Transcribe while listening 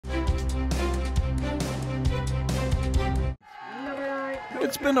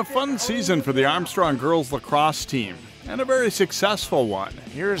It's been a fun season for the Armstrong girls lacrosse team, and a very successful one.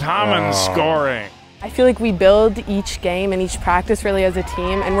 Here's Hammond scoring. I feel like we build each game and each practice really as a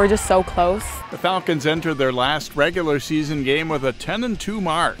team, and we're just so close. The Falcons entered their last regular season game with a 10-2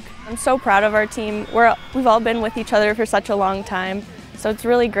 mark. I'm so proud of our team. We've all been with each other for such a long time, so it's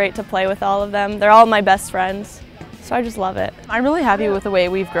really great to play with all of them. They're all my best friends, so I just love it. I'm really happy with the way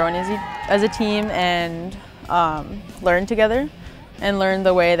we've grown as a team and learned together and learn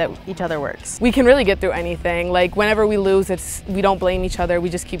the way that each other works. We can really get through anything. Like whenever we lose, we don't blame each other, we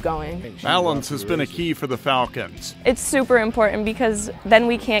just keep going. Balance has been a key for the Falcons. It's super important because then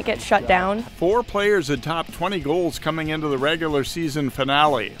we can't get shut down. 4 players had topped 20 goals coming into the regular season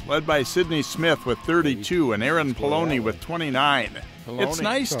finale, led by Sydney Smith with 32 and Erin Poloni with 29. It's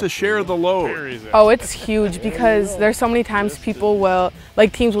nice to share the load. Oh, it's huge because there's so many times teams will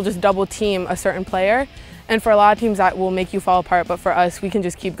just double team a certain player. And for a lot of teams that will make you fall apart, but for us, we can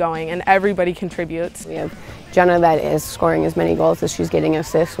just keep going and everybody contributes. We have Jenna that is scoring as many goals as she's getting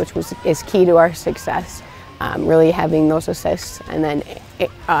assists, which is key to our success, really having those assists. And then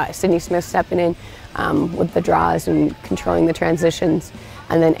Sydney Smith stepping in with the draws and controlling the transitions.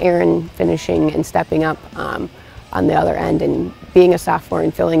 And then Erin finishing and stepping up on the other end and being a sophomore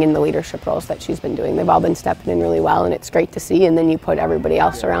and filling in the leadership roles that she's been doing. They've all been stepping in really well, and it's great to see. And then you put everybody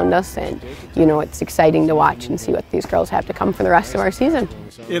else around us, and you know, it's exciting to watch and see what these girls have to come for the rest of our season.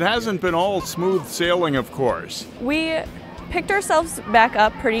 It hasn't been all smooth sailing, of course. We picked ourselves back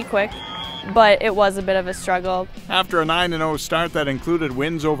up pretty quick, but it was a bit of a struggle. After a 9-0 start that included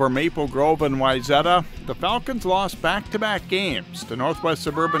wins over Maple Grove and Wayzata, the Falcons lost back-to-back games to Northwest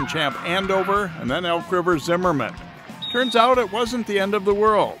Suburban champ Andover and then Elk River Zimmerman. Turns out it wasn't the end of the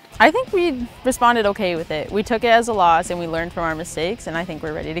world. I think we responded okay with it. We took it as a loss and we learned from our mistakes, and I think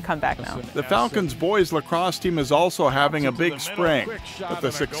we're ready to come back now. The Falcons boys lacrosse team is also having a big spring, but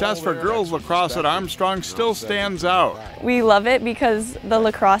the success for girls lacrosse at Armstrong still stands out. We love it because the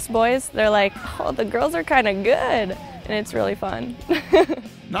lacrosse boys, they're like, oh, the girls are kind of good, and it's really fun.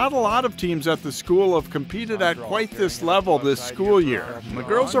 Not a lot of teams at the school have competed at quite this level this school year. And the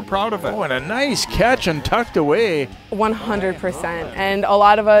girls are proud of it. Oh, and a nice catch and tucked away. 100%. And a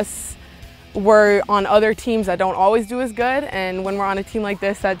lot of us were on other teams that don't always do as good. And when we're on a team like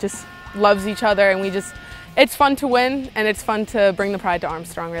this that just loves each other, and it's fun to win and it's fun to bring the pride to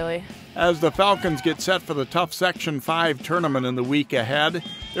Armstrong, really. As the Falcons get set for the tough Section 5 tournament in the week ahead,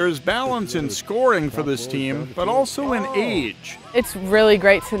 there is balance in scoring for this team, but also in age. It's really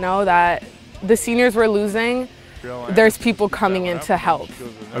great to know that the seniors we're losing, there's people coming in to help.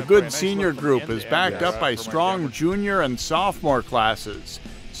 A good senior group is backed up by strong junior and sophomore classes.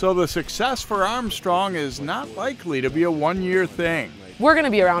 So the success for Armstrong is not likely to be a one-year thing. We're going to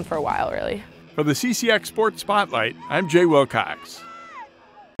be around for a while, really. For the CCX Sports Spotlight, I'm Jay Wilcox.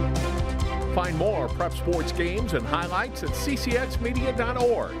 Find more prep sports games and highlights at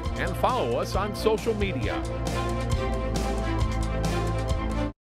ccxmedia.org and follow us on social media.